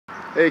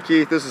Hey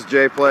Keith, this is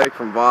Jay Blake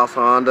from Voss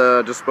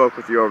Honda. Just spoke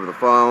with you over the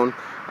phone.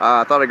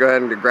 I thought I'd go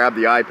ahead and grab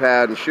the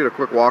iPad and shoot a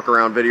quick walk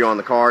around video on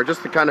the car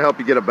just to kind of help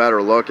you get a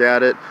better look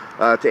at it.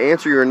 To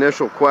answer your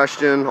initial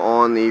question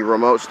on the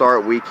remote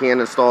start, we can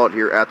install it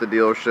here at the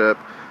dealership.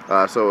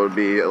 So it would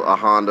be a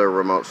Honda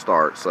remote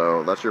start.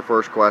 So that's your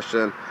first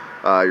question.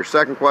 Your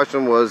second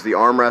question was the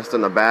armrest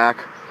in the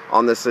back.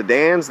 On the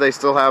sedans, they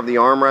still have the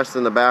armrest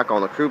in the back.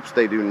 On the coupes,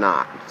 they do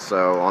not.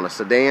 So on a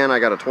sedan, I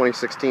got a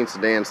 2016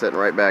 sedan sitting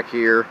right back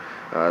here.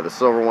 The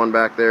silver one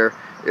back there.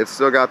 It's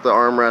still got the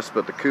armrest,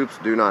 but the coupes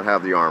do not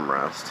have the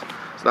armrest.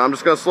 So now I'm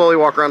just going to slowly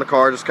walk around the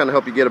car, just kind of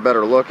help you get a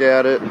better look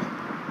at it. I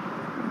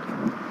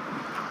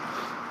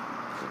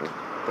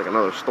think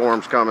another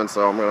storm's coming,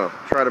 so I'm going to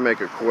try to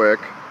make it quick.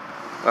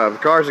 The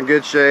car's in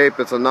good shape.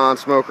 It's a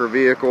non-smoker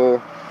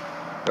vehicle.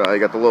 You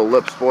got the little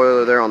lip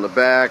spoiler there on the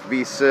back,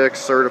 V6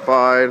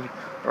 certified.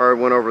 Already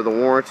went over the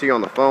warranty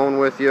on the phone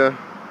with you.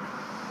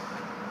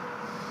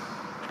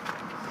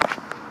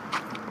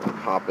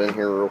 Hop in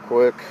here real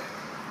quick.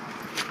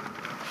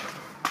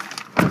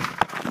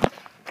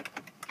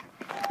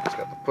 It's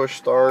got the push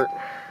start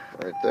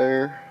right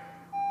there.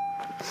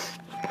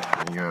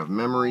 And you have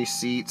memory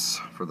seats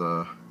for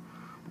the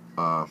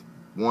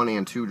 1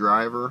 and 2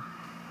 driver.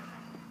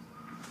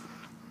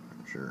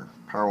 There's your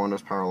power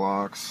windows, power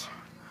locks.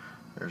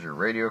 There's your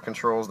radio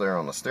controls there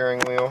on the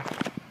steering wheel.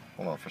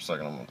 Hold on for a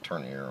second, I'm going to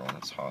turn the air on.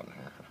 It's hot in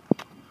here.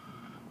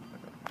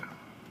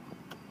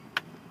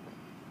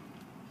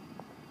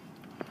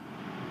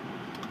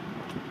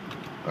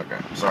 Okay,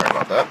 sorry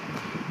about that.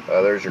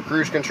 There's your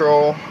cruise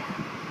control.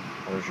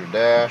 There's your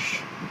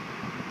dash.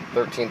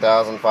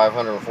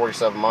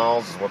 13,547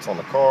 miles is what's on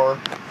the car.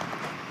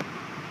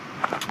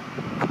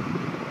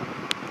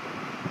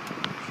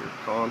 There's your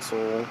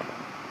console.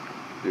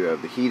 You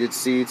have the heated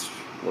seats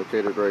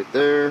located right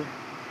there.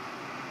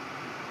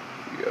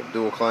 You have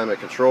dual climate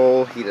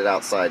control, heated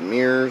outside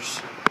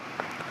mirrors.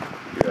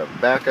 You have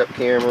backup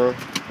camera.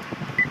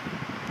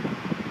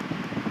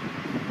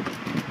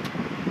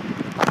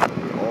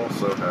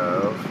 Also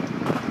have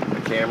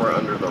a camera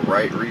under the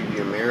right rear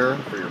view mirror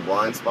for your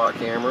blind spot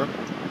camera.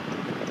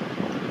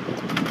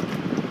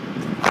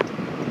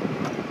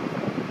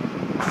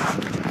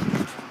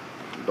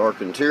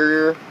 Dark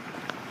interior.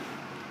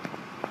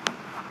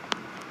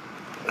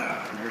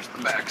 There's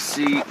the back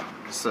seat.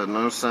 Like I said,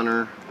 no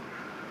center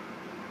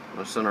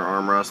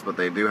armrest, but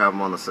they do have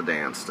them on the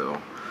sedan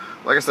still.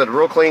 Like I said, a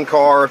real clean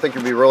car. I think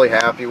you'll be really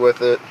happy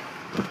with it.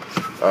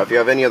 If you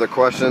have any other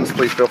questions,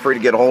 please feel free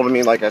to get a hold of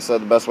me. Like I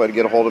said, the best way to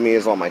get a hold of me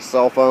is on my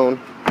cell phone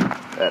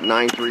at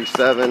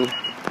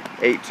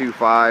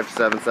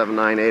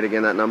 937-825-7798.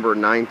 Again, that number,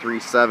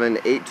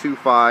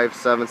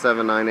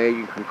 937-825-7798.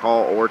 You can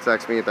call or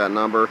text me at that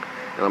number,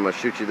 and I'm going to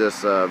shoot you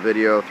this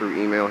video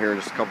through email here in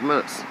just a couple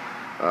minutes.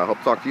 Hope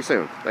to talk to you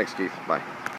soon. Thanks, Keith. Bye.